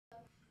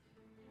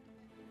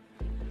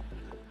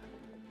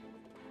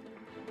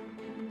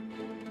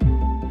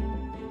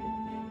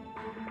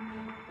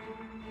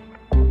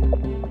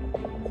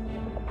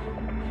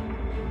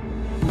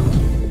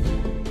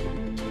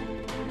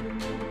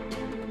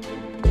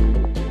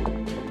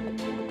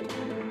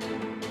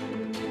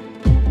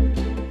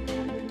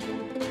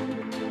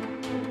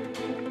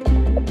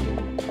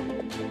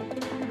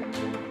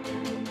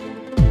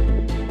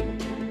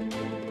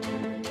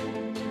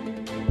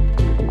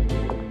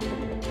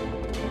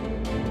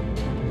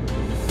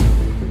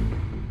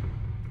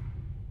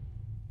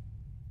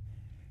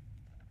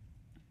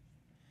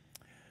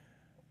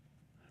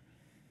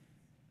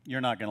You're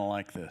not going to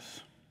like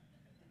this.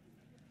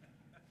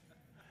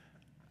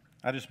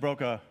 I just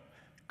broke a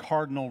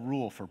cardinal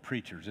rule for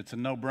preachers. It's a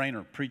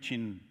no-brainer,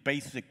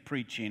 basic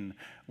preaching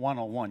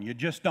 101. You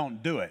just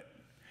don't do it.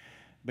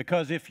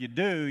 Because if you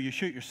do, you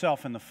shoot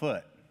yourself in the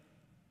foot.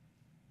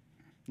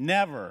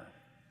 Never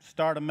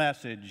start a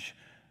message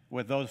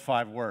with those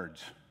 5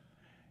 words.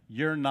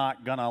 You're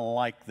not going to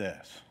like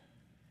this.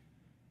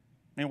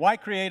 I mean, why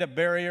create a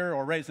barrier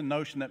or raise a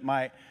notion that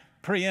might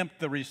preempt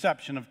the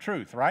reception of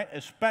truth, right?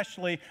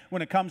 Especially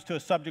when it comes to a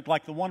subject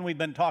like the one we've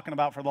been talking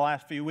about for the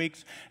last few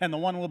weeks and the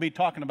one we'll be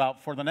talking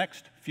about for the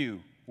next few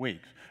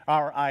weeks,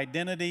 our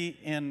identity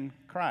in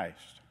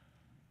Christ.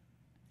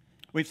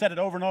 We've said it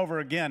over and over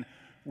again.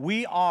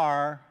 We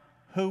are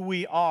who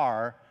we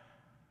are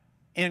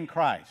in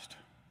Christ.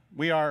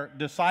 We are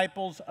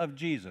disciples of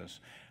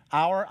Jesus.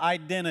 Our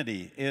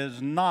identity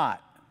is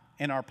not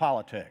in our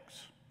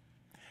politics.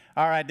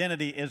 Our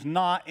identity is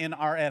not in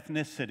our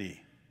ethnicity.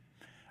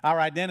 Our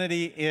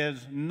identity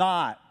is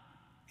not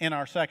in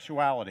our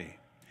sexuality.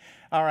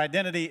 Our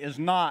identity is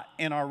not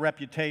in our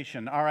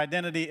reputation. Our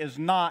identity is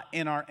not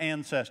in our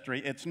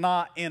ancestry. It's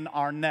not in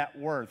our net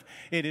worth.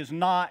 It is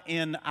not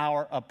in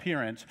our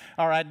appearance.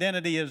 Our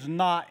identity is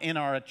not in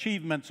our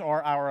achievements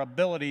or our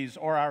abilities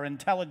or our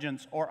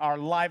intelligence or our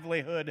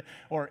livelihood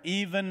or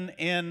even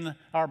in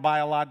our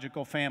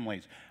biological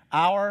families.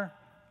 Our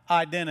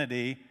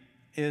identity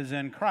is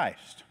in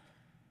Christ.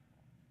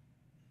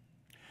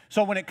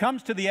 So when it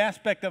comes to the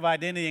aspect of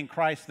identity in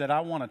Christ that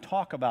I want to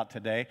talk about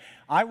today,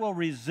 I will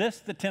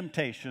resist the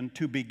temptation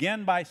to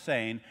begin by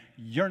saying,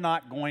 you're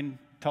not going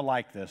to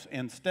like this.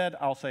 Instead,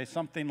 I'll say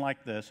something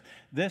like this.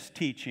 This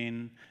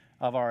teaching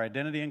of our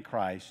identity in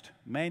Christ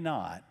may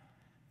not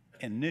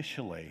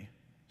initially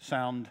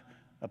sound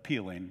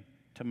appealing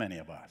to many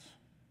of us.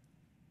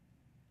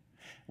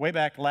 Way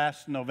back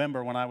last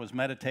November when I was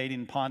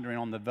meditating, pondering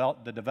on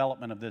the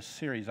development of this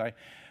series,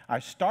 I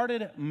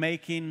started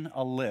making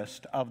a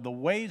list of the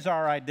ways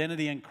our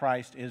identity in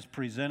Christ is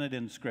presented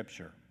in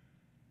Scripture.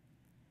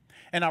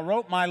 And I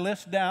wrote my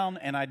list down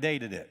and I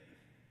dated it.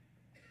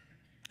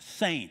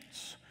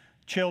 Saints,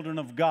 children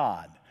of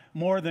God,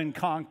 more than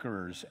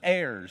conquerors,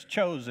 heirs,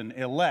 chosen,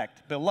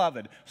 elect,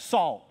 beloved,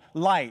 salt,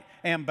 light,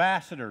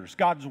 ambassadors,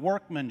 God's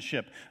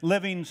workmanship,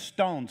 living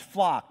stones,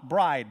 flock,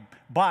 bride,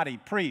 body,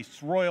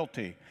 priests,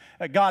 royalty,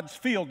 God's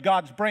field,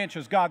 God's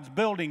branches, God's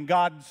building,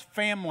 God's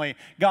family,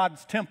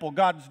 God's temple,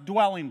 God's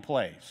dwelling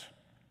place.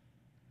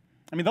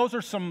 I mean, those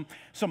are some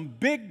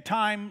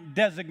big-time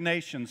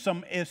designations,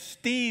 some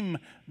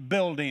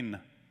esteem-building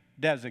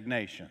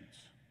designations.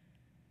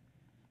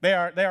 They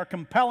are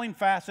compelling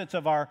facets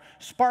of our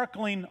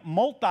sparkling,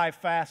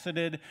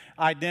 multifaceted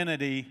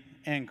identity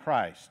in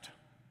Christ.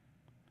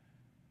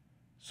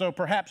 So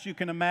perhaps you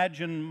can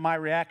imagine my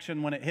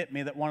reaction when it hit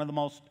me that one of the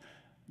most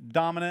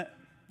dominant,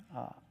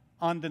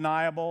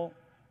 undeniable,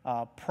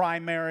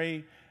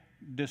 primary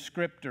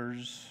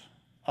descriptors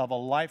of a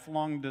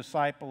lifelong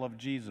disciple of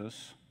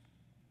Jesus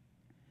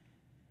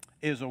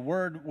is a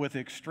word with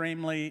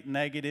extremely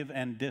negative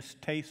and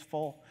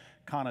distasteful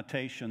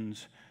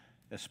connotations,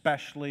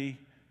 especially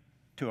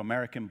to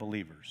American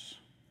believers.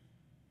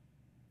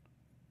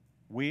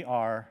 We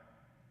are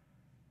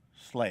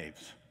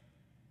slaves.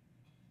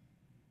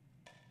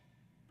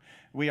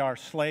 We are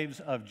slaves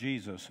of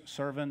Jesus,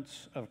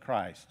 servants of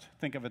Christ.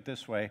 Think of it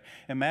this way.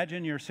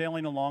 Imagine you're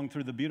sailing along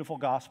through the beautiful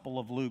Gospel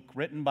of Luke,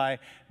 written by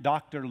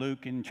Dr.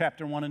 Luke. In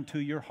chapter 1 and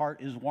 2, your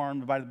heart is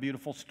warmed by the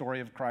beautiful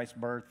story of Christ's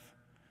birth.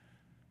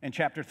 In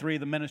chapter 3,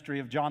 the ministry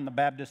of John the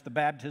Baptist, the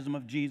baptism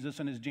of Jesus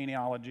and his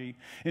genealogy.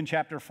 In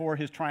chapter 4,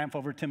 his triumph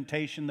over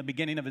temptation, the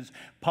beginning of his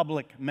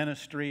public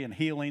ministry and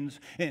healings.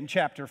 In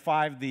chapter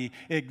 5, the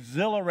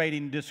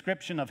exhilarating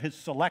description of his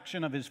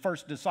selection of his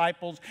first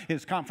disciples,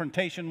 his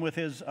confrontation with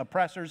his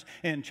oppressors.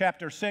 In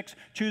chapter 6,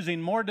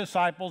 choosing more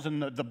disciples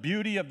and the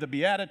beauty of the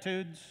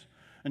Beatitudes.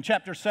 In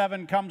chapter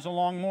 7 comes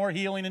along more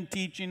healing and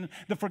teaching,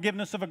 the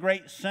forgiveness of a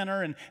great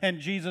sinner and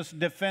Jesus'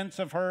 defense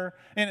of her.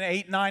 In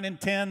 8, 9, and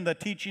 10, the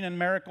teaching and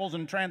miracles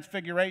and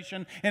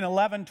transfiguration. In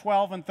 11,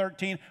 12, and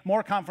 13,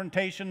 more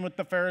confrontation with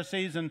the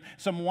Pharisees and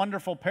some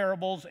wonderful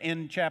parables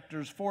in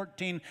chapters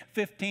 14,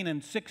 15,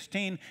 and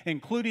 16,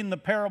 including the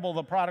parable of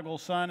the prodigal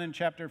son in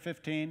chapter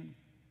 15.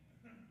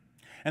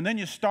 And then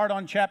you start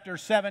on chapter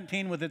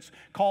 17 with its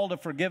call to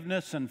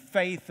forgiveness and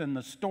faith and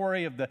the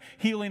story of the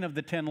healing of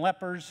the 10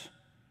 lepers.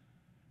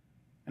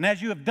 And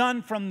as you have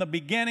done from the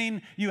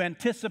beginning, you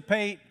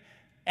anticipate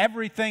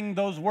everything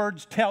those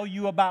words tell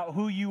you about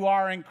who you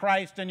are in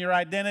Christ and your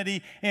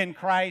identity in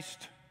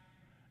Christ.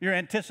 You're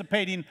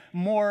anticipating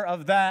more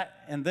of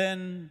that. And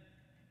then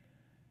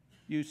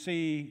you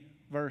see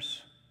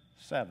verse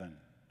 7.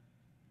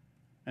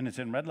 And it's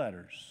in red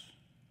letters.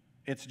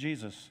 It's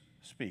Jesus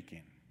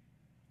speaking.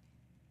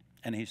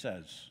 And he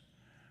says,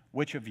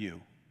 which of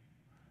you,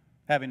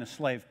 having a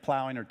slave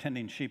plowing or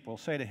tending sheep, will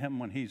say to him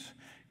when he's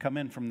come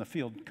in from the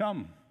field,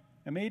 come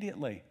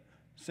immediately,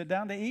 sit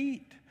down to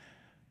eat?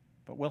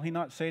 But will he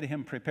not say to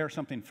him, prepare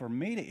something for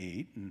me to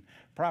eat, and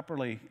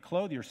properly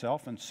clothe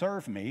yourself and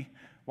serve me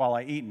while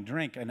I eat and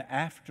drink, and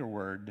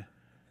afterward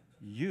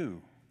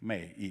you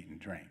may eat and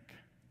drink.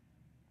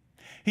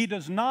 He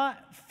does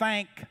not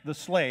thank the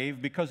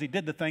slave because he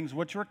did the things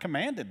which were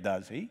commanded,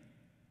 does he?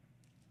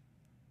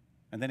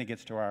 And then he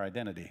gets to our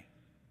identity.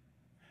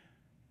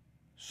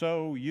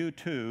 So you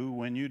too,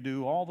 when you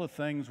do all the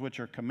things which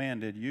are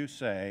commanded, you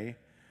say,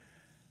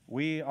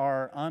 we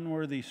are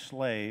unworthy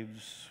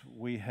slaves.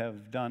 We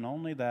have done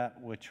only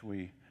that which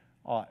we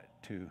ought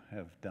to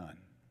have done.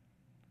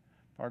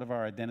 Part of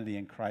our identity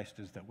in Christ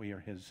is that we are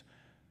his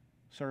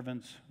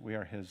servants. We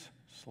are his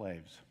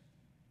slaves.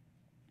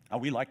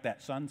 We like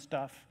that son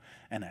stuff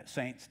and that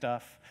saint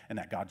stuff and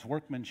that God's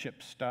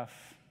workmanship stuff.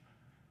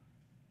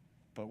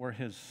 But we're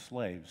his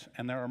slaves.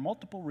 And there are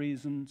multiple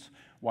reasons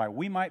why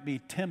we might be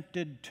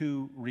tempted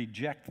to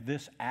reject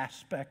this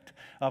aspect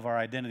of our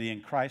identity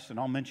in Christ, and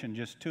I'll mention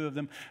just two of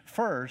them.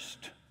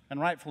 First, and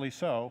rightfully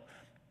so,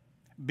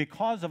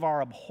 because of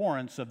our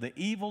abhorrence of the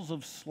evils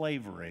of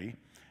slavery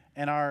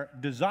and our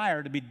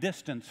desire to be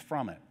distanced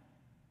from it.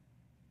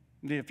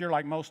 If you're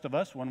like most of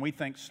us, when we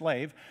think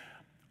slave,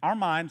 our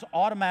minds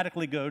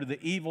automatically go to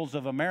the evils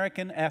of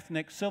American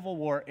ethnic Civil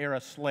War era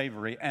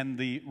slavery and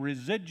the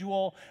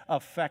residual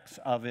effects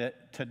of it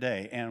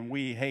today. And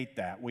we hate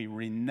that. We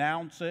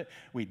renounce it.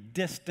 We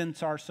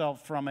distance ourselves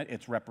from it.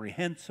 It's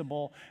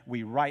reprehensible.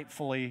 We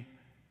rightfully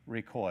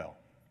recoil.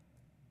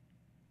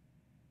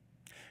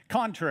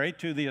 Contrary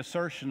to the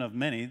assertion of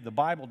many, the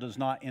Bible does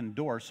not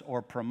endorse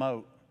or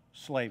promote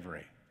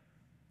slavery.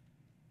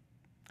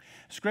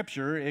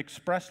 Scripture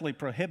expressly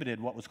prohibited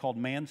what was called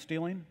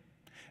man-stealing.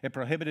 It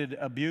prohibited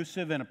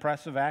abusive and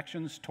oppressive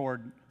actions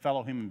toward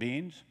fellow human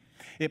beings.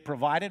 It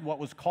provided what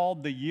was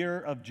called the year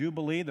of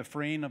Jubilee, the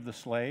freeing of the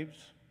slaves.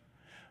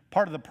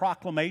 Part of the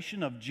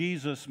proclamation of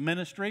Jesus'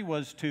 ministry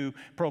was to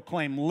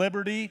proclaim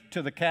liberty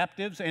to the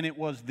captives, and it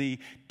was the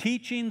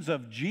teachings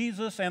of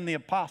Jesus and the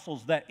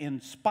apostles that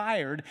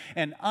inspired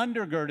and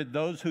undergirded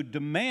those who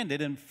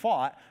demanded and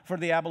fought for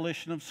the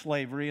abolition of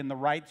slavery and the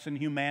rights and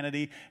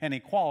humanity and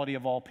equality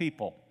of all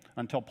people.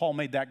 Until Paul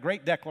made that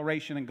great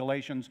declaration in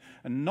Galatians,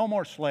 no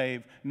more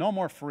slave, no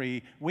more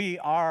free. We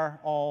are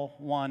all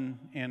one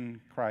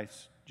in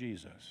Christ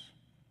Jesus.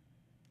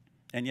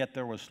 And yet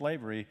there was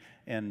slavery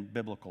in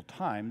biblical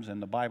times, and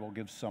the Bible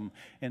gives some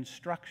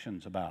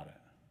instructions about it.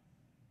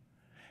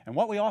 And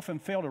what we often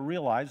fail to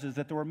realize is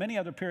that there were many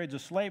other periods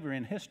of slavery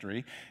in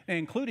history,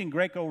 including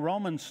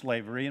Greco-Roman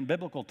slavery in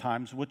biblical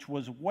times, which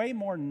was way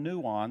more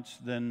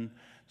nuanced than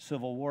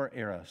Civil War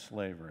era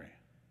slavery.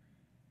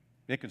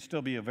 It could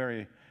still be a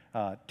very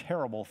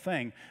terrible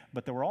thing,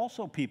 but there were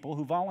also people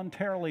who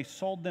voluntarily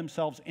sold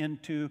themselves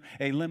into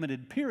a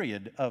limited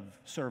period of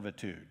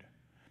servitude.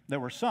 There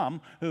were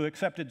some who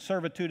accepted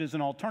servitude as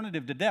an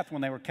alternative to death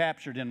when they were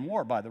captured in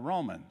war by the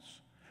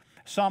Romans.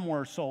 Some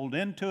were sold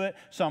into it,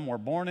 some were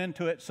born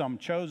into it, some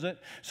chose it.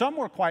 Some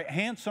were quite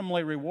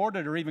handsomely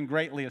rewarded or even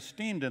greatly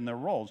esteemed in their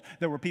roles.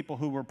 There were people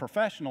who were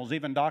professionals,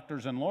 even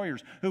doctors and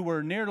lawyers, who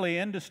were nearly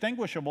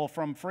indistinguishable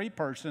from free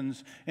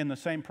persons in the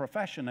same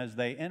profession as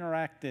they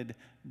interacted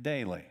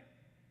daily.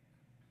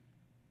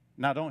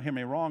 Now, don't hear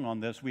me wrong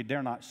on this. We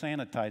dare not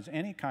sanitize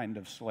any kind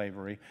of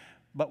slavery,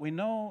 but we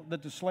know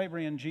that the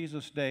slavery in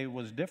Jesus' day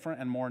was different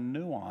and more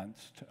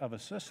nuanced of a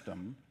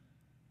system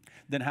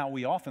than how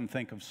we often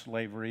think of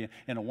slavery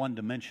in a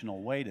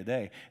one-dimensional way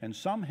today. And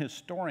some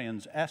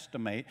historians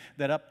estimate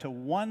that up to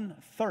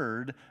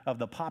 1/3 of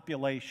the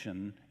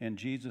population in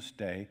Jesus'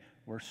 day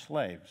were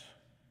slaves.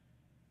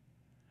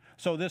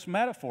 So this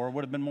metaphor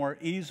would have been more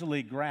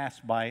easily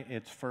grasped by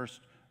its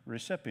first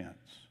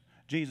recipients.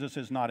 Jesus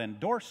is not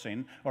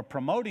endorsing or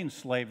promoting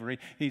slavery.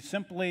 He's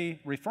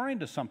simply referring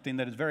to something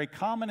that is very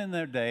common in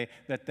their day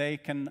that they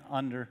can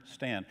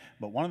understand.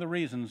 But one of the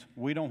reasons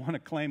we don't want to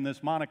claim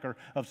this moniker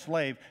of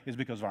slave is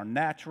because of our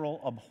natural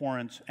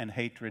abhorrence and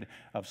hatred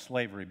of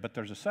slavery. But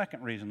there's a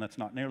second reason that's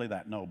not nearly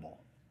that noble.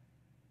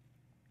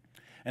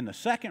 And the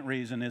second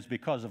reason is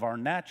because of our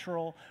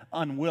natural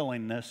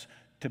unwillingness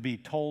to be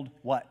told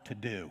what to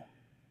do.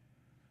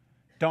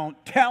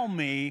 Don't tell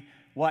me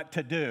what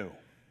to do.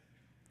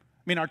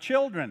 I mean, our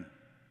children,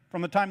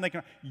 from the time they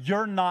can,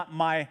 you're not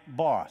my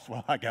boss.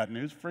 Well, I got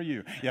news for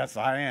you. Yes,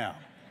 I am.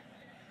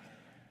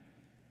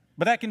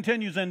 But that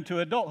continues into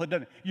adulthood,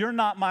 doesn't it? You're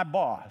not my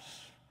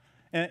boss.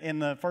 In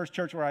the first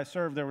church where I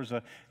served, there was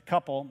a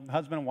couple,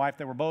 husband and wife,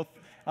 they were both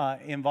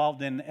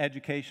involved in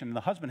education.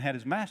 The husband had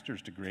his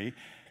master's degree,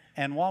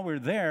 and while we were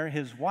there,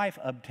 his wife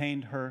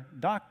obtained her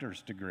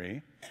doctor's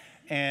degree,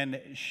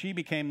 and she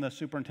became the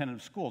superintendent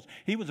of schools.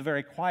 He was a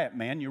very quiet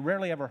man. You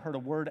rarely ever heard a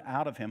word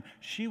out of him.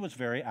 She was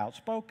very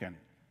outspoken.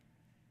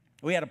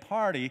 We had a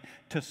party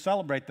to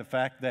celebrate the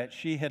fact that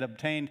she had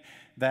obtained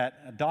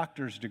that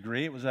doctor's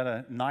degree. It was at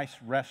a nice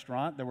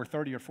restaurant. There were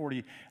 30 or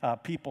 40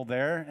 people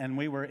there, and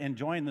we were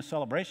enjoying the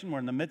celebration. We're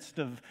in the midst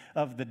of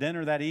the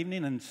dinner that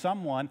evening, and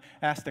someone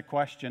asked a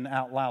question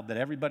out loud that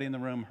everybody in the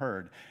room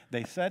heard.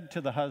 They said to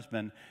the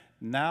husband,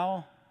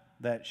 "Now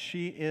that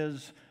she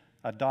is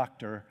a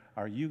doctor,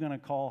 are you going to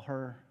call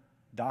her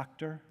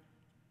doctor?"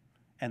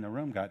 And the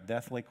room got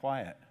deathly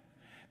quiet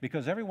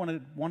because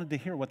everyone wanted to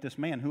hear what this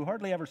man, who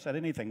hardly ever said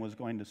anything, was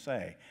going to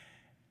say.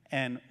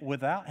 And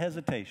without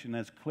hesitation,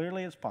 as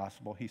clearly as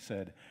possible, he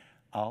said,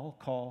 I'll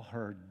call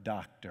her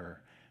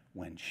doctor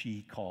when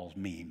she calls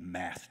me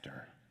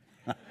master.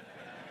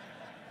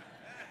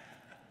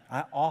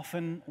 I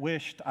often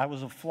wished I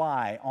was a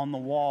fly on the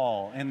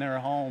wall in their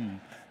home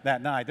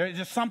that night. There's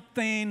just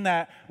something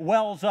that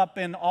wells up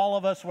in all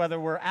of us, whether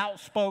we're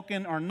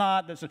outspoken or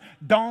not, that says,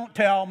 don't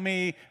tell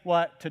me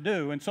what to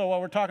do. And so while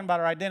we're talking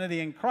about our identity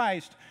in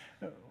Christ,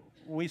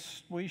 we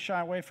shy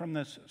away from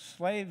this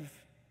slave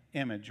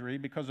imagery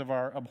because of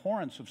our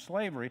abhorrence of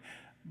slavery,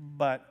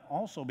 but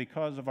also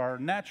because of our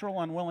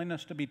natural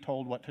unwillingness to be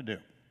told what to do.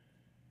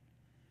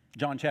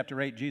 John chapter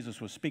 8,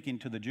 Jesus was speaking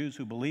to the Jews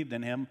who believed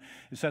in him.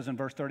 It says in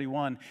verse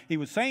 31, he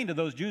was saying to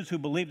those Jews who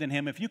believed in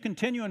him, if you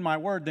continue in my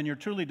word, then you're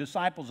truly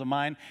disciples of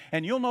mine,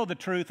 and you'll know the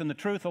truth, and the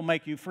truth will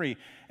make you free.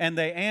 And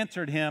they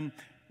answered him,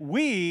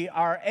 we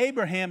are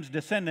Abraham's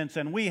descendants,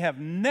 and we have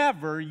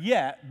never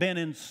yet been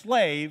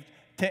enslaved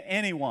to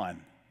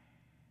anyone.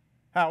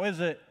 How is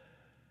it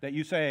that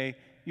you say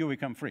you'll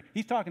become free?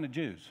 He's talking to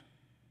Jews.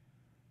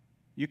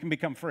 You can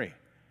become free.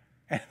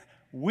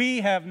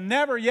 We have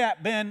never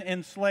yet been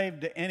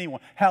enslaved to anyone.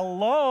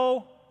 Hello?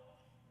 I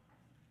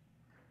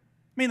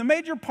mean, the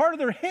major part of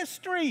their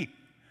history,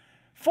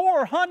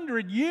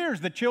 400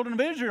 years, the children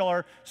of Israel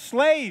are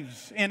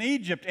slaves in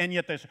Egypt, and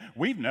yet they say,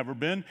 we've never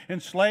been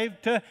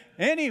enslaved to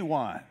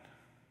anyone.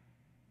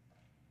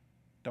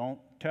 Don't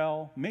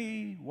tell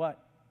me what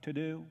to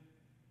do.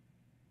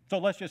 So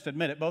let's just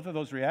admit it, both of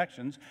those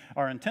reactions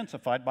are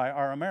intensified by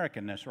our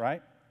Americanness,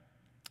 right?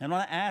 And I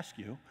want to ask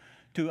you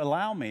to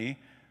allow me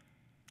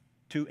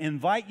to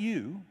invite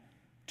you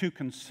to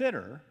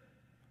consider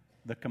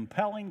the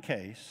compelling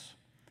case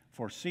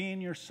for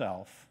seeing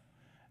yourself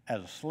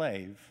as a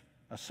slave,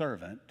 a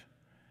servant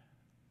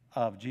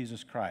of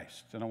Jesus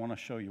Christ. And I want to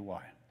show you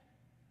why.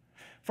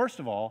 First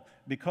of all,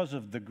 because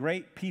of the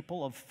great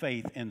people of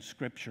faith in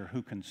Scripture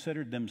who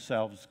considered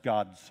themselves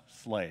God's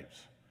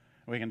slaves.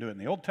 We can do it in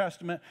the Old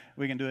Testament.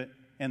 We can do it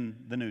in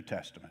the New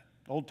Testament.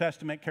 Old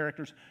Testament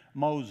characters,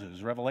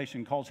 Moses,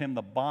 Revelation calls him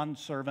the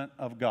bondservant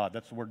of God.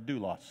 That's the word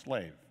doulos,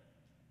 slave.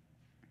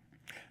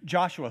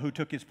 Joshua, who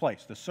took his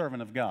place, the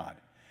servant of God.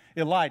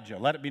 Elijah,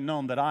 let it be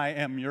known that I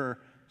am your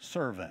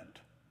servant.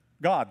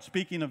 God,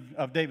 speaking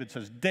of David,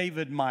 says,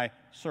 David, my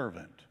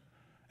servant.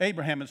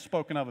 Abraham is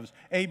spoken of as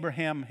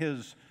Abraham,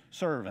 his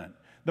servant.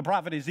 The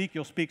prophet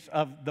Ezekiel speaks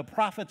of the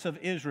prophets of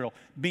Israel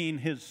being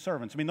his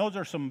servants. I mean, those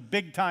are some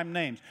big-time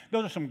names.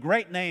 Those are some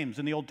great names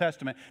in the Old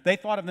Testament. They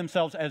thought of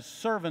themselves as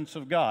servants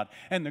of God.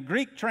 And the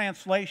Greek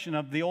translation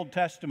of the Old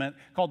Testament,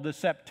 called the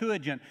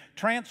Septuagint,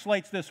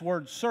 translates this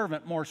word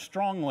servant more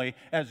strongly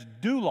as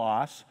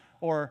doulos,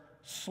 or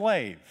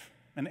slave.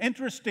 And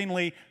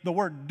interestingly, the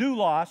word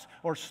doulos,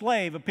 or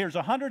slave, appears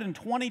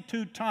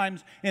 122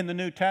 times in the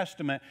New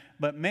Testament,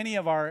 but many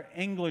of our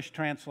English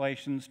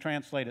translations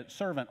translate it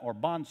servant or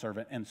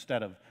bondservant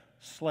instead of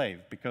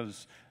slave,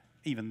 because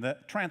even the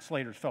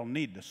translators felt a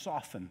need to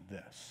soften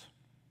this.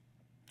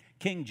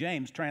 King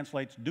James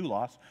translates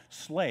doulos,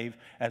 slave,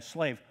 as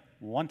slave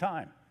one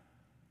time.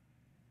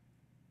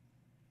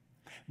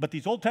 But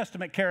these Old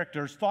Testament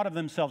characters thought of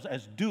themselves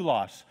as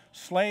doulos,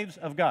 slaves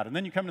of God. And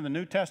then you come to the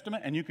New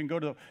Testament, and you can go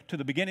to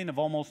the beginning of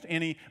almost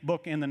any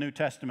book in the New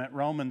Testament.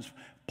 Romans,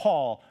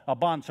 Paul, a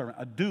bondservant,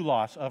 a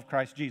doulos of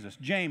Christ Jesus.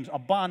 James, a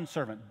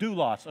bondservant,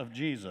 doulos of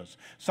Jesus.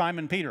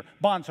 Simon Peter,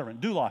 bondservant,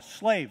 doulos,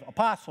 slave,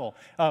 apostle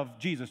of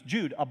Jesus.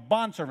 Jude, a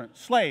bondservant,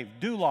 slave,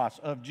 doulos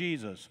of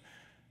Jesus.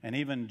 And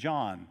even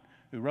John,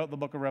 who wrote the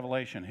book of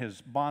Revelation,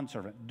 his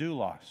bondservant,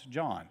 doulos,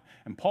 John.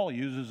 And Paul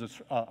uses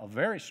a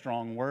very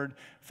strong word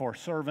for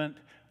servant.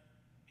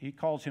 He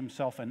calls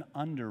himself an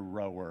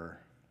under-rower.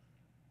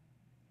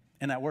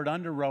 And that word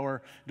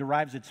under-rower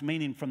derives its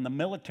meaning from the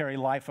military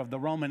life of the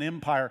Roman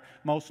Empire,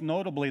 most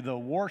notably the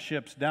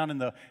warships down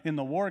in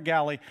the war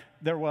galley.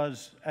 There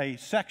was a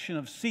section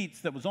of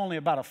seats that was only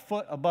about a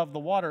foot above the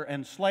water,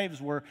 and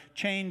slaves were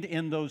chained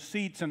in those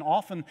seats, and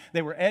often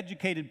they were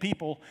educated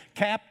people,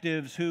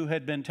 captives who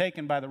had been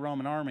taken by the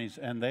Roman armies,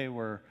 and they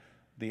were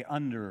the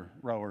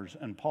under-rowers.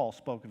 And Paul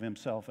spoke of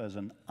himself as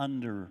an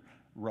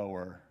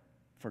under-rower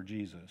for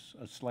Jesus,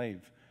 a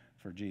slave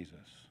for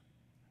Jesus.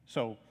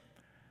 So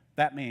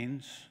that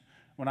means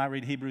when I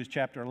read Hebrews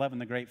chapter 11,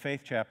 the great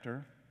faith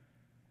chapter,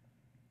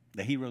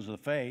 the heroes of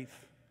the faith,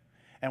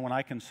 and when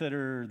I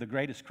consider the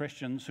greatest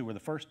Christians who were the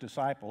first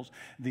disciples,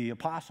 the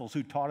apostles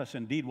who taught us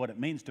indeed what it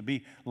means to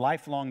be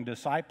lifelong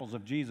disciples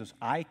of Jesus,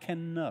 I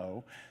can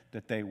know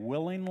that they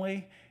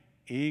willingly,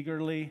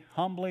 eagerly,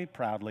 humbly,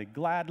 proudly,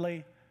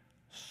 gladly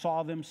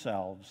saw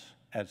themselves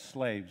as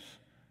slaves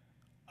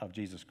of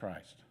Jesus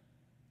Christ.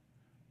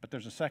 But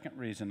there's a second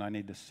reason I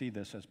need to see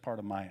this as part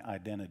of my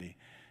identity.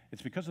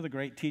 It's because of the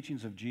great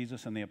teachings of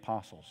Jesus and the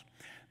apostles.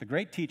 The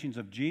great teachings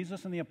of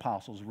Jesus and the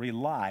apostles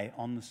rely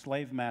on the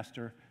slave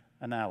master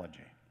analogy.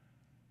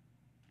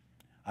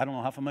 I don't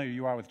know how familiar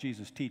you are with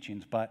Jesus'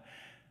 teachings, but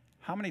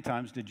how many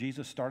times did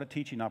Jesus start a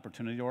teaching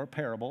opportunity or a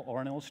parable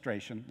or an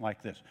illustration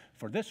like this?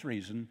 For this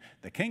reason,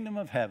 the kingdom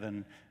of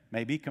heaven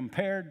may be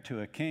compared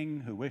to a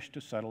king who wished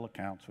to settle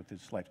accounts with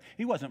his slaves.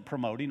 He wasn't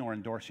promoting or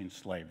endorsing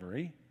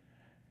slavery.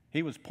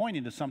 He was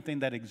pointing to something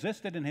that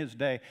existed in his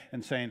day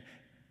and saying,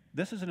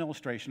 this is an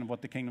illustration of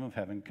what the kingdom of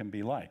heaven can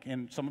be like.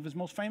 In some of his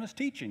most famous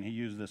teaching, he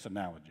used this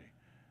analogy.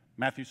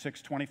 Matthew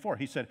 6:24,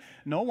 he said,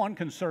 no one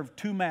can serve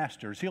two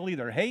masters. He'll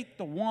either hate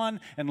the one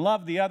and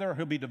love the other, or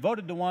he'll be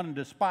devoted to one and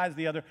despise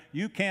the other.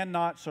 You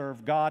cannot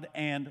serve God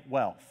and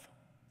wealth.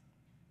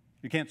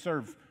 You can't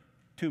serve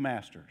two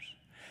masters.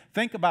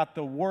 Think about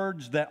the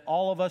words that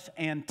all of us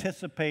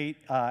anticipate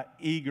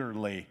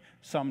eagerly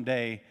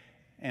someday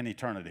in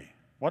eternity.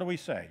 What do we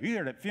say? You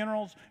hear it at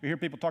funerals. You hear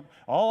people talk.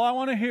 All I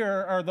want to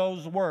hear are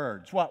those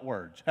words. What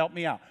words? Help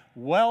me out.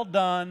 Well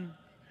done,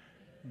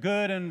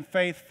 good and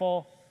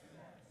faithful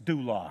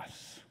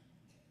doulos.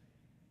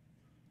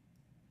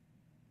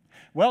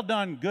 Well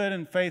done, good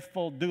and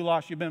faithful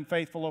doulos. You've been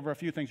faithful over a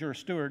few things. You're a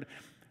steward.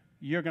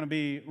 You're going to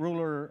be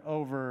ruler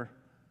over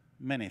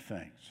many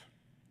things.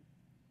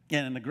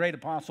 And the great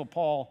apostle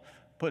Paul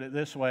put it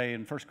this way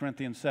in 1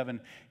 Corinthians 7,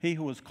 he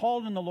who was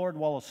called in the Lord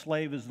while a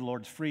slave is the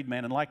Lord's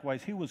freedman, and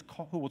likewise he who was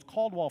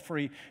called while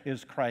free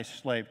is Christ's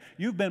slave.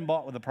 You've been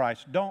bought with a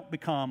price. Don't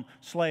become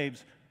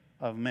slaves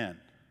of men.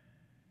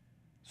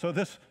 So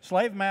this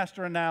slave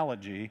master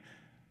analogy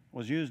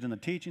was used in the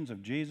teachings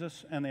of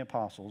Jesus and the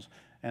apostles,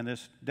 and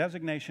this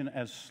designation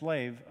as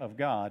slave of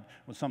God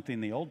was something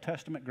the Old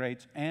Testament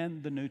greats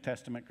and the New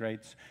Testament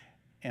greats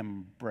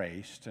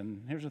embraced.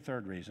 And here's a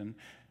third reason: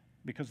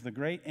 because the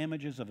great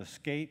images of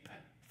escape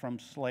from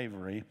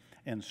slavery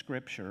in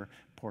Scripture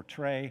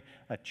portray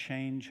a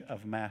change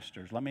of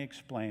masters. Let me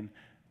explain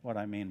what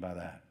I mean by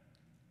that.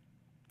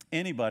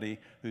 Anybody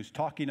who's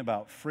talking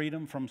about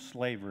freedom from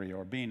slavery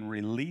or being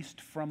released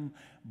from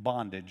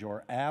bondage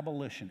or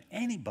abolition,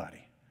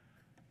 anybody,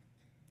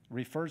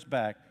 refers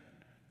back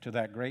to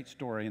that great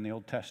story in the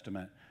Old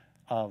Testament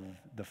of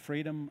the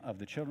freedom of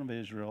the children of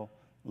Israel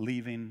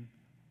leaving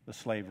the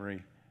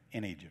slavery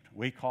in Egypt.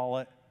 We call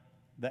it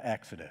the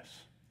Exodus.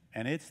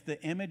 And it's the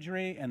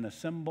imagery and the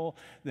symbol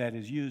that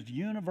is used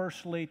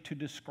universally to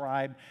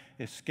describe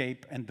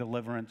escape and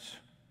deliverance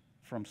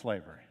from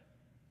slavery.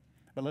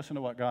 But listen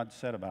to what God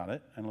said about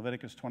it in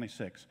Leviticus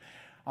 26.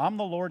 I'm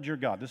the Lord your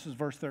God, this is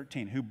verse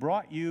 13, who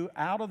brought you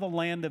out of the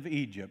land of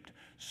Egypt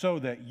so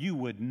that you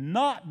would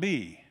not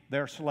be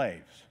their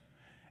slaves.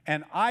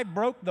 And I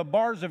broke the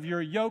bars of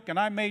your yoke and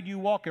I made you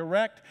walk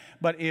erect.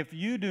 But if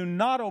you do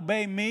not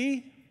obey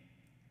me,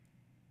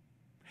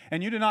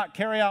 and you do not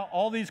carry out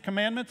all these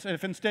commandments,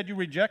 if instead you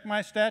reject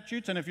my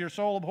statutes, and if your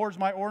soul abhors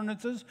my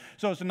ordinances,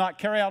 so as to not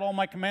carry out all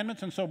my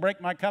commandments and so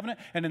break my covenant,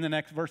 and in the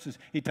next verses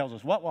he tells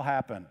us what will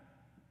happen.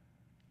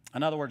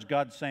 In other words,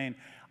 God's saying,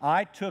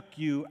 I took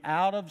you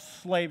out of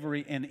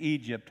slavery in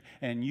Egypt,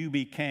 and you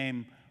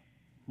became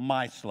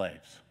my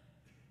slaves.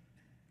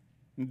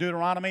 In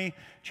Deuteronomy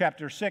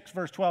chapter 6,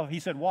 verse 12, he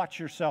said, watch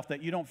yourself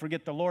that you don't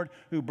forget the Lord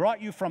who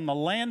brought you from the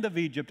land of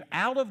Egypt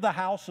out of the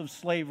house of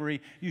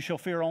slavery. You shall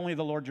fear only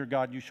the Lord your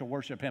God. You shall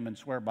worship him and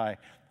swear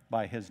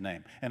by his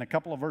name. And a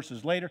couple of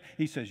verses later,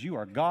 he says, you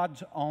are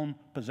God's own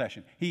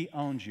possession. He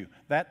owns you.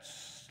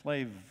 That's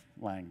slave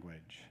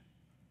language.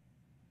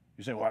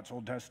 You say, well, that's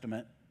Old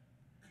Testament.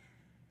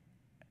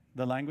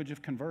 The language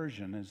of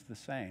conversion is the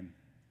same.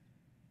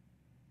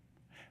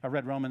 I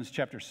read Romans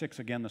chapter 6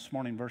 again this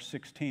morning. Verse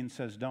 16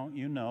 says, don't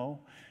you know,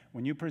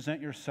 when you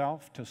present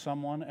yourself to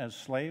someone as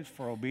slaves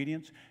for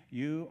obedience,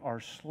 you are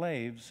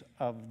slaves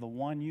of the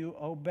one you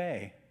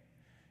obey,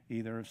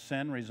 either of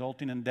sin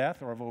resulting in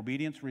death or of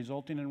obedience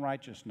resulting in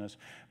righteousness.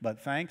 But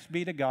thanks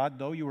be to God,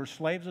 though you were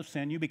slaves of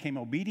sin, you became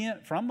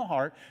obedient from the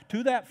heart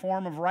to that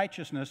form of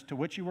righteousness to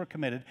which you were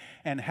committed.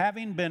 And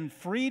having been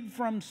freed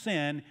from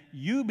sin,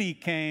 you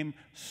became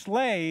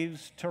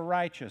slaves to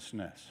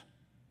righteousness.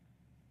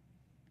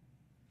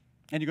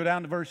 And you go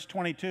down to verse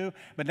 22,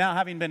 but now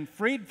having been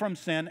freed from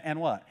sin and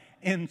what?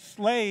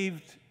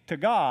 Enslaved to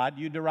God,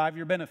 you derive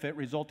your benefit,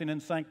 resulting in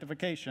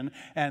sanctification,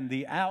 and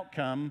the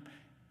outcome,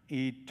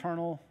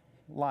 eternal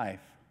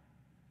life.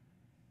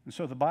 And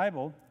so the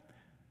Bible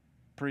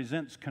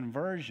presents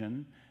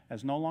conversion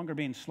as no longer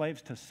being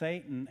slaves to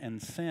Satan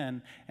and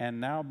sin,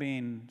 and now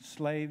being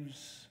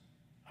slaves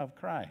of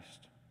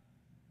Christ.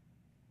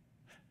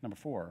 Number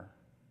 4,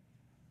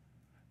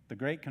 the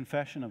great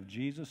confession of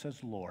Jesus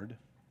as Lord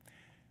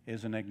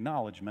is an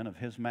acknowledgement of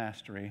his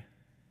mastery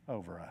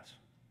over us.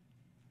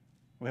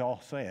 We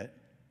all say it.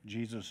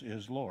 Jesus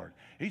is Lord.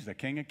 He's the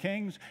King of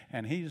Kings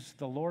and he's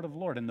the Lord of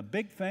Lords. And the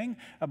big thing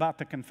about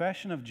the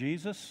confession of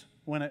Jesus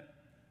when it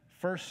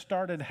first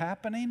started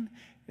happening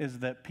is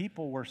that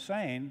people were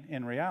saying,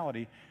 in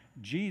reality,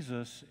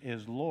 Jesus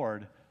is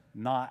Lord,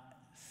 not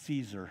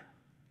Caesar.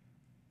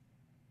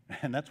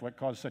 And that's what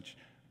caused such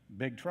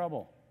big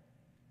trouble.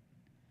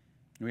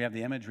 We have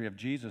the imagery of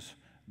Jesus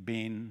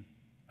being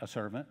a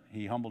servant.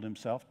 He humbled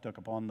himself, took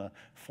upon the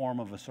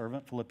form of a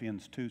servant,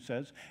 Philippians 2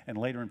 says. And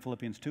later in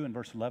Philippians 2 in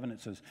verse 11 it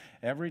says,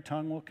 every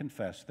tongue will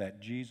confess that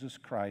Jesus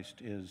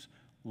Christ is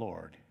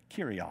Lord.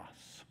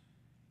 Kyrios.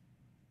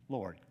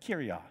 Lord.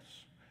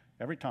 Kyrios.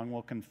 Every tongue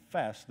will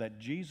confess that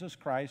Jesus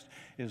Christ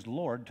is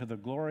Lord to the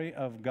glory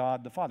of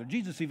God the Father.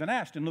 Jesus even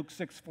asked in Luke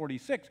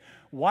 6:46,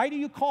 why do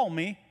you call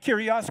me,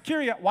 Kyrios,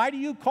 Kyrios, why do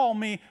you call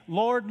me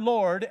Lord,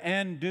 Lord,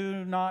 and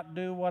do not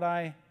do what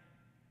I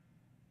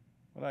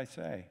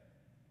say?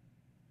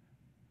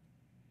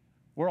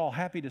 We're all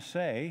happy to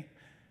say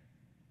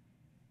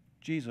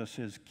Jesus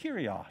is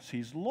Kyrios,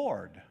 he's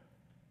Lord.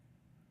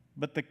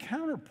 But the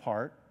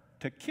counterpart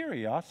to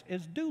Kyrios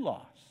is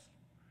doulos.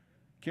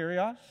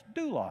 Kyrios,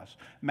 doulos.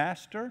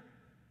 Master,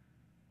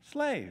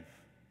 slave.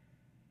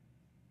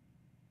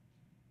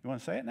 You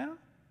want to say it now?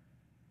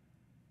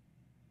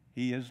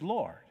 He is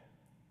Lord.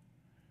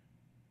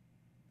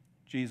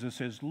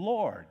 Jesus is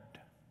Lord.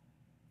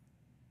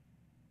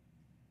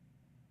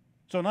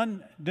 So an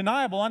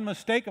undeniable,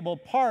 unmistakable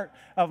part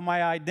of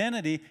my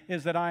identity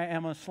is that I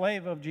am a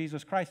slave of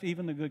Jesus Christ.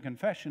 Even the good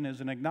confession is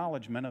an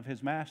acknowledgement of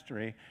his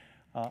mastery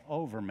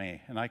over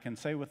me. And I can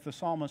say with the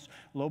psalmist,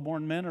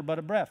 low-born men are but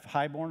a breath,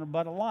 high-born are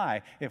but a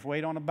lie. If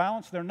weighed on a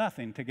balance, they're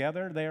nothing.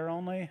 Together, they are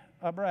only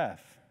a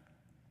breath.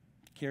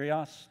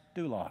 Kyrios,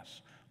 doulos.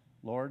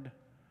 Lord,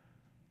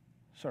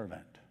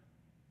 servant.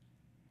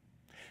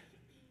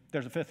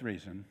 There's a fifth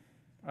reason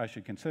I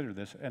should consider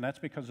this, and that's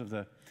because of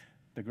the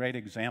great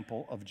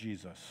example of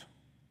Jesus.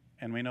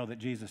 And we know that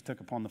Jesus took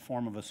upon the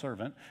form of a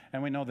servant,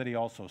 and we know that he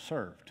also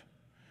served.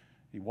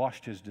 He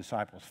washed his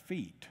disciples'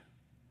 feet.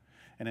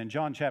 And in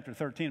John chapter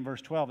 13,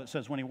 verse 12, it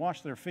says, when he'd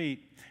washed their feet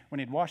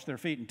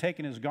and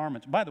taken his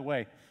garments. By the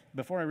way,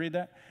 before I read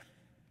that,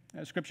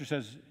 Scripture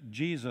says,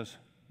 Jesus,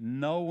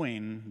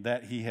 knowing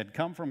that he had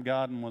come from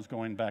God and was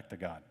going back to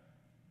God.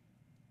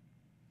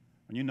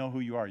 When you know who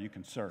you are, you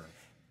can serve.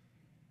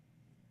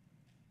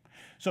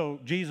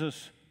 So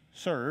Jesus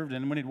served,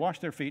 and when he'd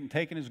washed their feet and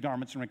taken his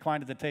garments and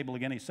reclined at the table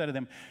again, he said to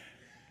them,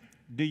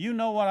 do you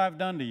know what I've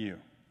done to you?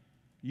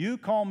 You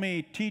call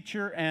me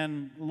teacher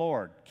and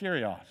Lord,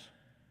 Kyrios.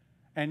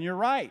 And you're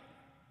right,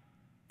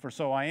 for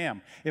so I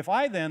am. If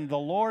I then, the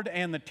Lord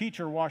and the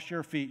teacher, wash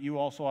your feet, you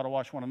also ought to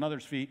wash one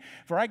another's feet.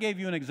 For I gave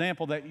you an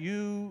example that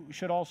you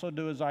should also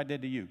do as I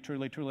did to you.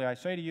 Truly, truly, I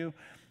say to you,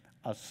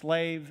 a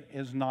slave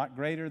is not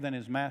greater than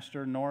his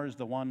master, nor is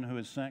the one who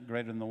is sent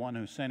greater than the one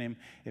who sent him.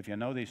 If you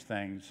know these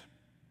things,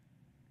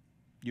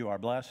 you are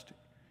blessed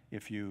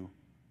if you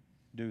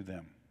do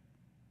them.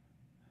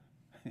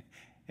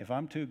 If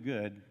I'm too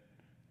good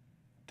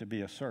to be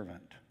a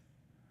servant,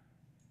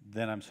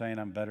 then I'm saying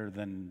I'm better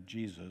than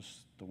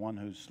Jesus, the one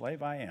whose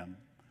slave I am,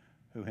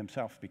 who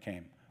himself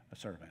became a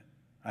servant.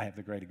 I have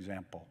the great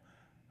example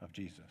of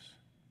Jesus.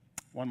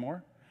 One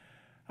more.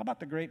 How about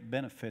the great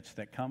benefits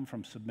that come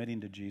from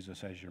submitting to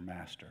Jesus as your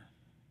master?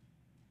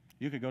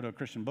 You could go to a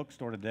Christian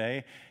bookstore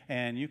today,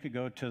 and you could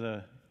go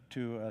to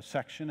a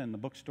section in the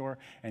bookstore,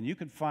 and you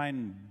could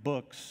find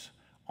books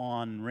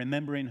on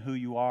remembering who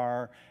you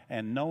are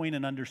and knowing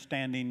and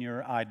understanding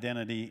your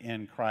identity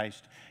in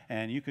Christ.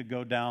 And you could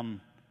go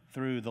down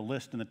through the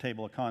list in the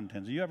table of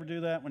contents. Do you ever do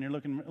that when you're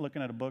looking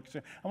at a book? Say,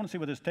 I want to see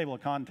what this table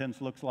of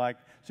contents looks like,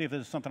 see if this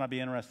is something I'd be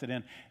interested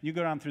in. You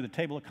go down through the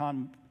table of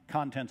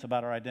contents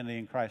about our identity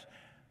in Christ.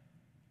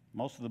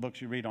 Most of the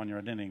books you read on your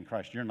identity in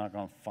Christ, you're not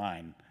going to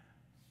find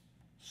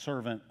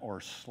servant or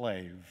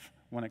slave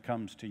when it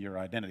comes to your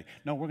identity.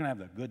 No, we're going to have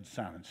the good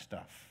sounding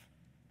stuff,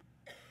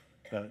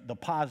 the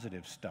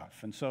positive stuff.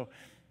 And so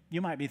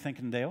you might be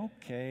thinking today,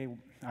 okay,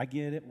 I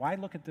get it. Why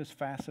look at this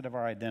facet of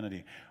our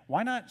identity?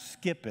 Why not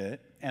skip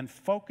it and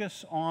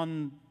focus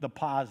on the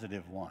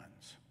positive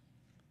ones?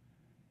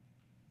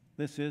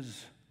 This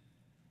is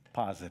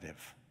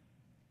positive.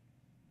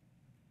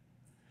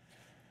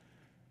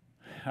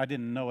 I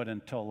didn't know it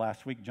until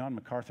last week. John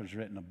MacArthur's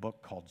written a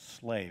book called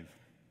Slave.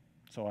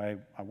 So I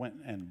went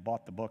and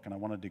bought the book, and I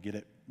wanted to get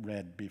it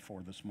read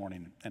before this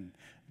morning and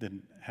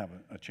didn't have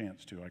a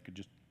chance to.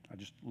 I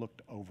just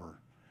looked over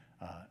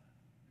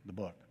the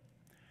book.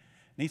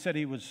 And he said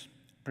he was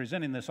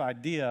presenting this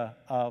idea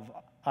of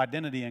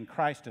identity in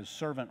Christ as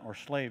servant or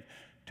slave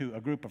to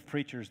a group of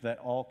preachers that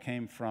all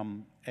came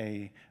from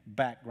a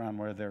background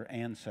where their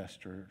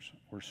ancestors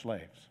were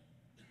slaves.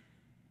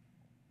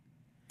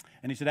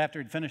 And he said after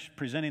he'd finished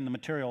presenting the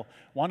material,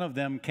 one of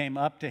them came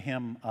up to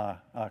him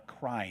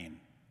crying.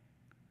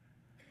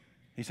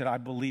 He said, I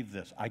believe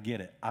this. I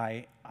get it.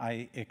 I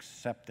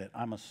accept it.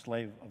 I'm a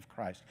slave of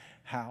Christ.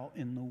 How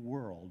in the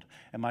world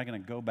am I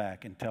going to go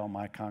back and tell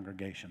my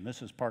congregation,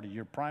 this is part of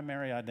your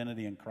primary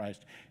identity in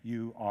Christ.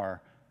 You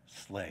are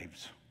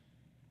slaves.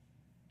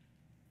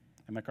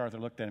 And MacArthur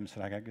looked at him and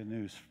said, I got good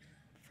news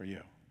for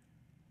you.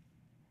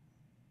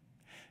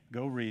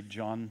 Go read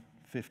John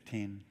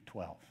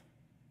 15:12.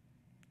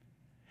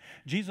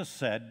 Jesus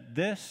said,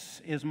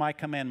 this is my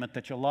commandment,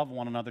 that you love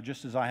one another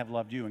just as I have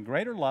loved you. And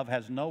greater love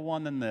has no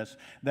one than this,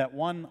 that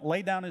one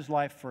lay down his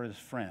life for his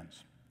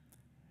friends.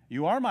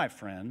 You are my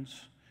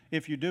friends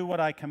if you do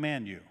what I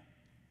command you.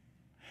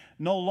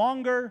 No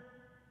longer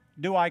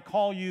do I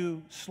call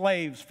you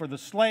slaves, for the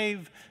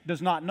slave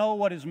does not know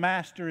what his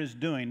master is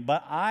doing.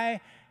 But I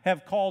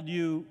have called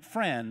you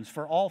friends,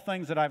 for all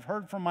things that I've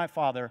heard from my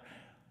Father,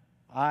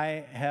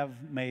 I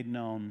have made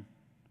known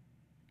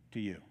to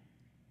you.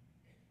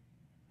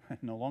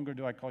 No longer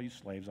do I call you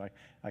slaves,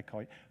 I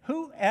call you.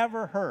 Who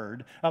ever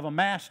heard of a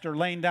master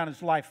laying down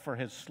his life for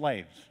his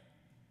slaves?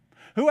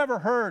 Who ever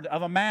heard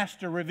of a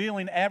master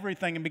revealing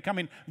everything and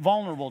becoming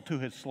vulnerable to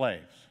his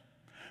slaves?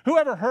 Who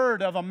ever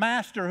heard of a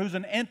master who's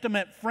an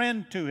intimate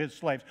friend to his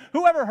slaves?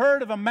 Who ever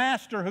heard of a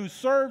master who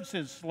serves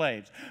his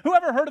slaves? Who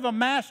ever heard of a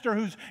master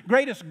whose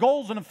greatest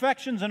goals and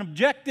affections and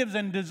objectives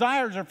and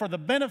desires are for the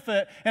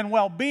benefit and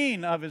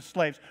well-being of his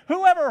slaves?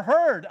 Who ever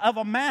heard of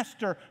a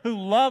master who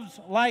loves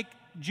like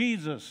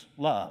Jesus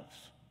loves?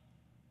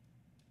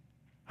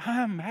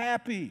 I'm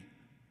happy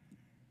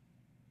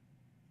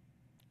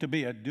to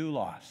be a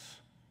doulos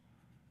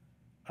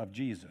of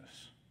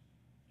Jesus.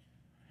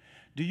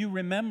 Do you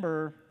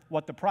remember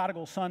what the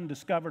prodigal son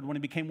discovered when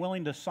he became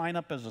willing to sign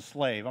up as a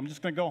slave? I'm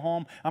just going to go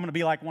home. I'm going to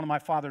be like one of my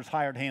father's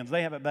hired hands.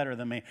 They have it better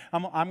than me.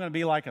 I'm going to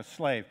be like a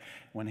slave.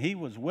 When he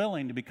was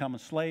willing to become a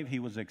slave, he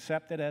was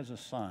accepted as a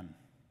son.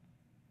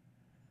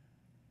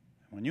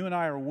 When you and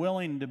I are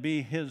willing to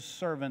be his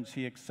servants,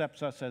 he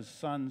accepts us as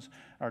sons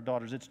or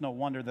daughters. It's no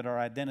wonder that our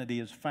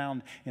identity is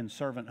found in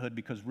servanthood,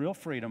 because real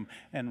freedom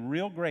and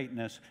real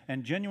greatness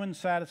and genuine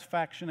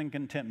satisfaction and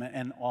contentment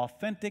and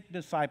authentic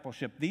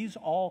discipleship, these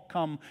all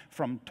come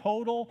from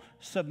total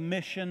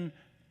submission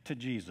to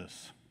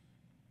Jesus.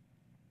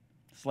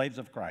 Slaves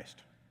of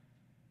Christ.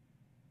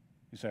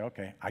 You say,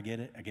 okay, I get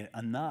it.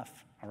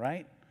 Enough, all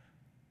right?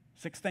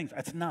 6 things,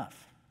 that's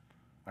enough.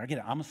 I get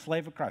it. I'm a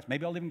slave of Christ.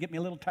 Maybe I'll even get me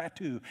a little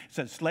tattoo. It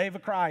says, slave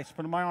of Christ,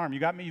 put on my arm.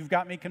 You've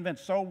got me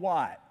convinced. So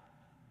what?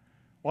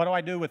 What do I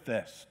do with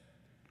this?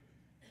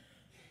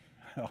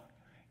 Well,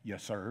 you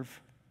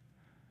serve.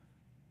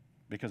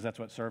 Because that's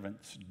what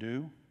servants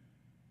do.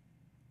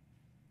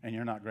 And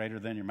you're not greater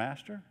than your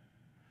master.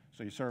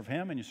 So you serve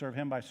him, and you serve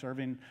him by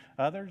serving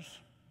others.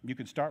 You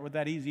could start with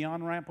that easy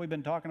on-ramp we've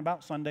been talking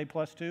about, Sunday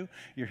 +2.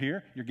 You're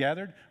here, you're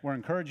gathered, we're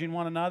encouraging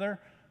one another.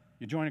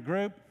 You join a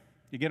group,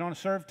 you get on a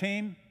serve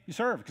team, you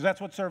serve, because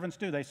that's what servants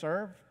do. They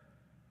serve.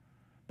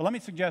 But let me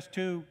suggest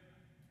 2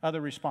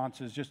 other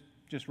responses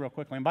just real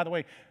quickly. And by the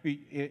way,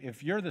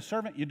 if you're the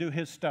servant, you do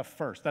his stuff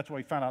first. That's what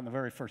we found out in the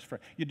very first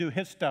phrase. You do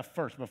his stuff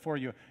first before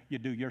you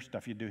do your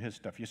stuff. You do his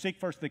stuff. You seek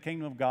first the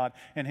kingdom of God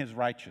and his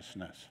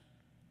righteousness.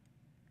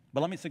 But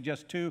let me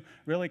suggest 2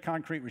 really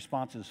concrete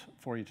responses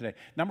for you today.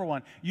 Number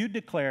 1, you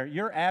declare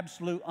your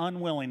absolute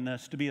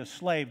unwillingness to be a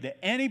slave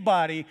to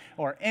anybody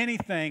or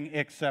anything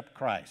except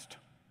Christ.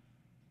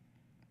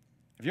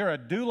 If you're a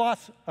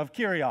doulos of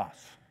Kyrios,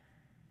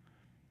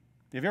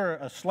 if you're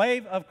a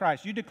slave of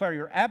Christ, you declare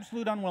your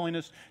absolute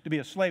unwillingness to be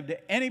a slave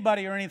to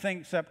anybody or anything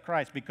except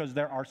Christ, because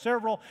there are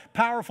several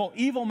powerful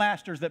evil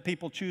masters that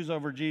people choose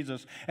over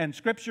Jesus, and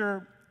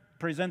Scripture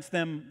presents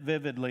them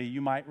vividly.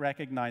 You might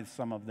recognize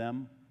some of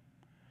them.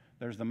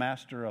 There's the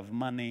master of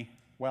money,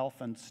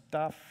 wealth, and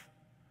stuff.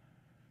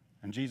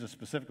 And Jesus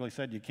specifically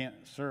said you can't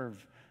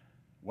serve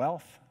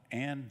wealth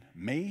and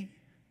me,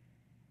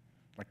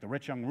 like the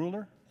rich young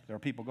ruler. There are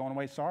people going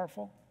away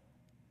sorrowful.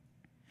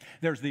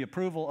 There's the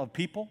approval of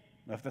people.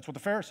 If that's what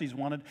the Pharisees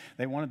wanted,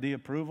 they wanted the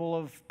approval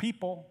of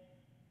people.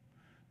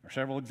 There are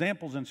several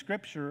examples in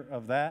Scripture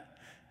of that.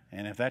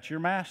 And if that's your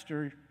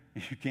master,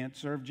 you can't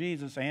serve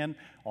Jesus. And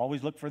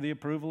always look for the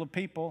approval of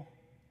people.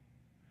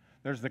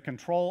 There's the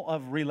control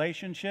of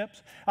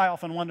relationships. I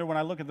often wonder when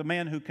I look at the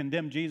man who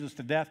condemned Jesus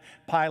to death,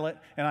 Pilate,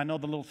 and I know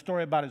the little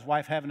story about his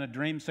wife having a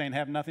dream saying,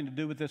 have nothing to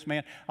do with this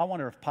man. I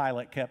wonder if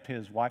Pilate kept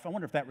his wife. I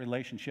wonder if that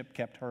relationship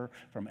kept her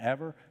from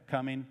ever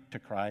coming to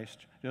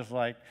Christ. Just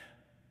like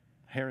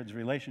Herod's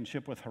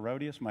relationship with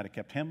Herodias might have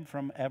kept him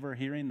from ever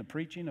hearing the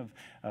preaching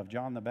of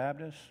John the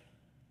Baptist.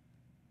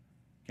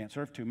 Can't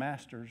serve 2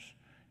 masters.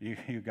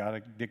 You got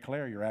to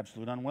declare your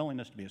absolute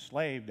unwillingness to be a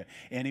slave to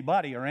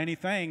anybody or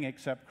anything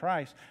except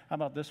Christ. How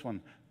about this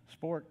one?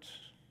 Sports.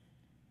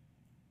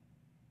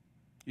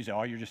 You say,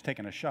 oh, you're just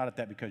taking a shot at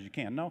that because you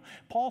can. No,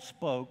 Paul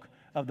spoke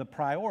of the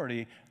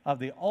priority of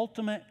the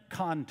ultimate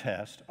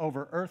contest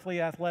over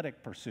earthly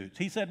athletic pursuits.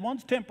 He said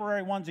one's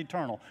temporary, one's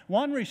eternal.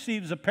 One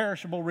receives a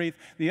perishable wreath,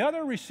 the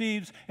other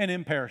receives an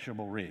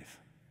imperishable wreath.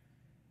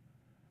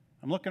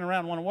 I'm looking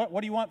around wondering, what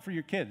do you want for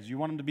your kids? You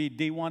want them to be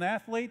D1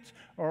 athletes,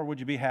 or would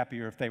you be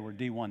happier if they were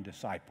D1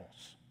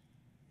 disciples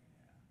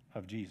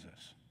of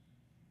Jesus?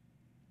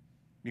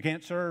 You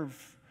can't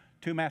serve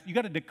 2 masters. You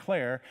got to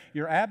declare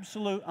your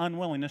absolute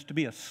unwillingness to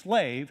be a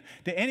slave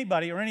to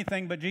anybody or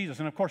anything but Jesus.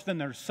 And of course, then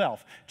there's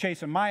self,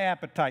 chasing my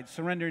appetites,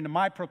 surrendering to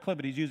my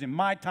proclivities, using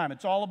my time.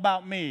 It's all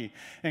about me.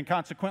 And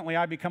consequently,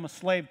 I become a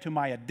slave to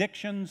my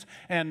addictions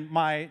and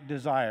my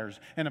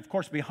desires. And of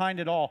course, behind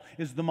it all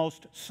is the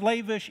most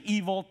slavish,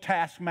 evil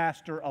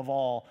taskmaster of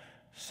all,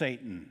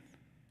 Satan.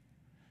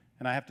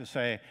 And I have to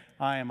say,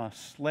 I am a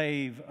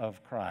slave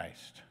of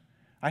Christ.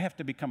 I have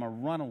to become a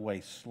runaway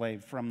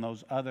slave from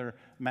those other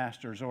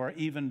masters, or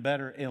even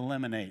better,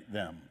 eliminate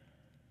them.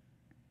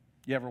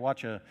 You ever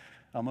watch a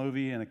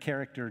movie and a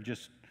character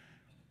just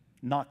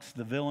knocks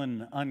the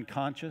villain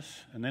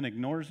unconscious and then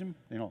ignores him?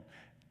 You know,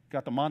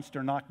 got the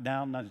monster knocked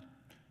down,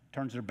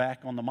 turns their back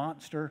on the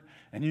monster,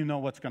 and you know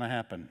what's going to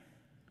happen.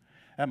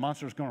 That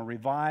monster is going to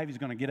revive. He's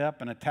going to get up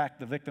and attack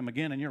the victim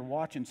again, and you're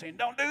watching saying,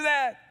 don't do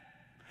that.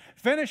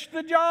 Finish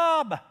the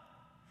job.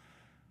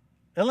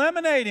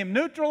 Eliminate him.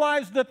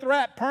 Neutralize the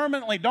threat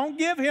permanently. Don't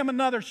give him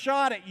another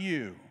shot at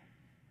you.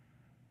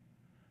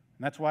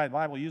 And that's why the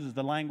Bible uses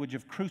the language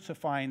of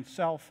crucifying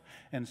self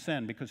and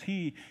sin, because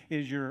he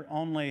is your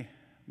only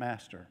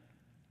master.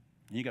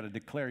 You got to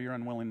declare your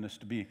unwillingness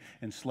to be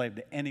enslaved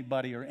to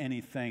anybody or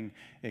anything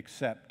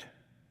except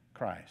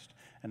Christ.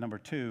 And number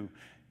two,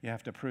 you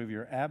have to prove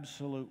your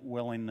absolute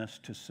willingness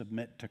to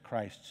submit to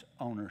Christ's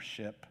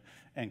ownership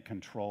and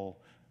control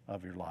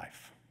of your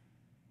life.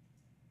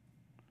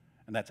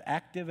 And that's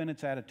active and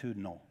it's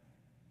attitudinal.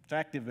 It's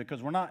active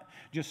because we're not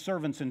just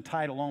servants in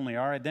title only.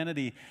 Our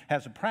identity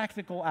has a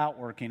practical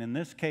outworking. In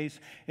this case,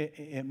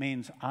 it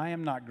means I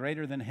am not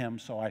greater than him,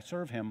 so I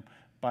serve him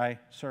by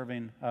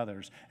serving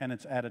others. And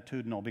it's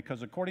attitudinal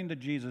because according to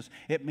Jesus,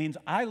 it means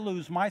I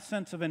lose my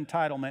sense of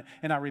entitlement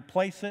and I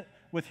replace it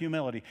with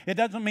humility. It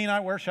doesn't mean I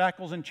wear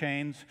shackles and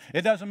chains.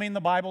 It doesn't mean the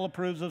Bible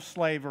approves of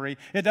slavery.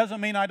 It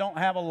doesn't mean I don't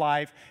have a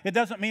life. It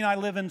doesn't mean I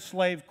live in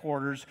slave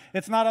quarters.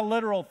 It's not a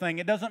literal thing.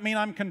 It doesn't mean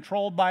I'm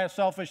controlled by a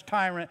selfish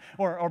tyrant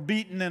or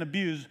beaten and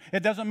abused.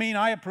 It doesn't mean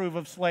I approve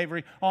of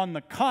slavery. On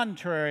the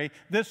contrary,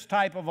 this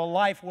type of a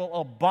life will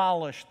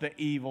abolish the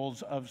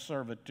evils of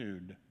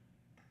servitude.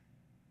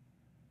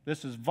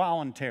 This is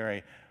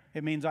voluntary.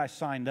 It means I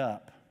signed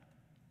up.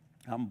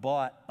 I'm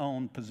bought,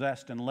 owned,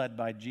 possessed, and led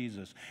by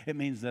Jesus. It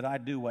means that I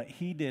do what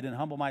he did and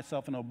humble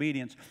myself in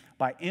obedience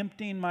by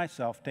emptying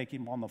myself,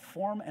 taking on the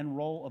form and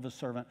role of a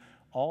servant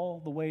all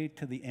the way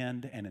to the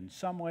end. And in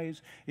some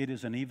ways, it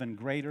is an even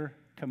greater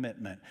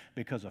commitment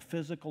because a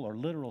physical or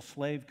literal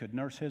slave could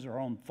nurse his or her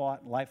own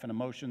thought, life, and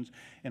emotions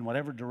in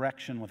whatever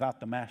direction without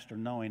the master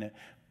knowing it.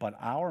 But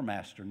our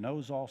master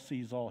knows all,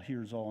 sees all,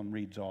 hears all, and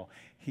reads all.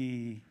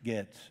 He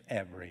gets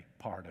every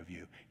part of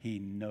you. He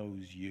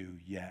knows you,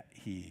 yet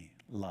he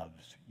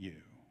loves you.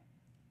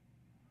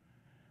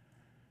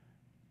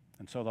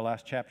 And so the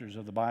last chapters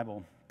of the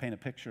Bible paint a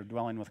picture of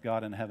dwelling with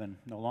God in heaven.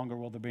 No longer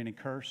will there be any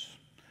curse.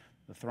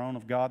 The throne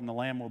of God and the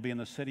Lamb will be in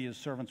the city. His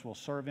servants will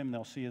serve him.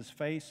 They'll see his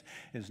face.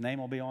 His name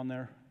will be on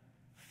their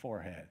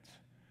foreheads.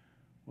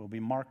 We'll be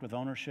marked with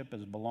ownership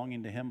as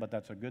belonging to him, but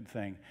that's a good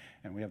thing.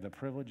 And we have the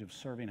privilege of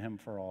serving him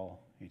for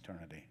all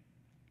eternity.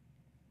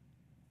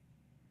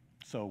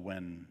 So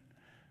when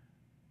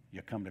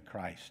you come to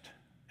Christ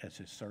as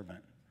his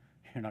servant,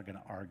 you're not going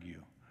to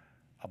argue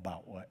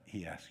about what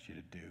he asks you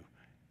to do.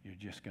 You're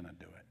just going to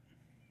do it.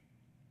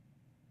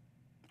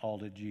 All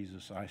to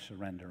Jesus I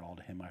surrender, all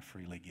to him I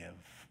freely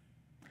give.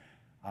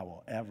 I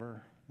will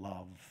ever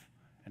love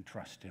and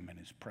trust him in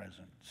his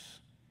presence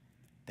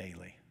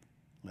daily.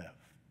 Live.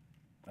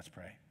 Let's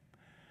pray.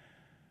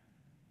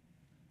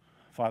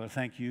 Father,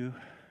 thank you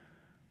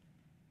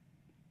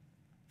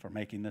for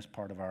making this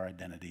part of our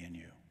identity in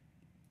you.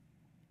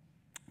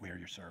 We are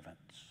your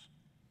servants.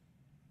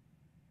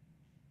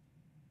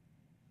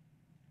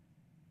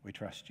 We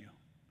trust you.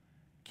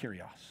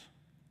 Kyrios,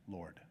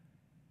 Lord.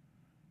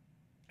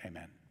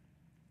 Amen.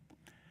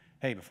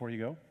 Hey, before you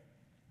go,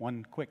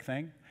 one quick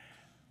thing.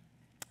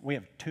 We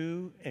have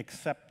 2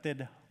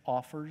 accepted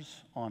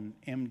offers on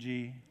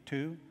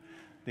MG2.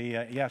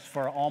 Yes,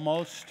 for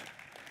almost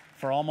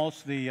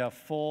the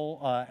full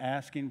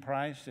asking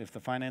price. If the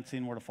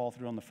financing were to fall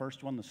through on the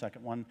first one, the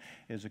second one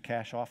is a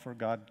cash offer.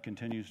 God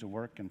continues to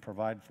work and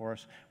provide for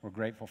us. We're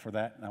grateful for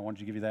that, and I wanted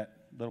to give you that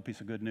little piece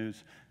of good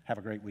news. Have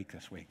a great week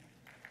this week.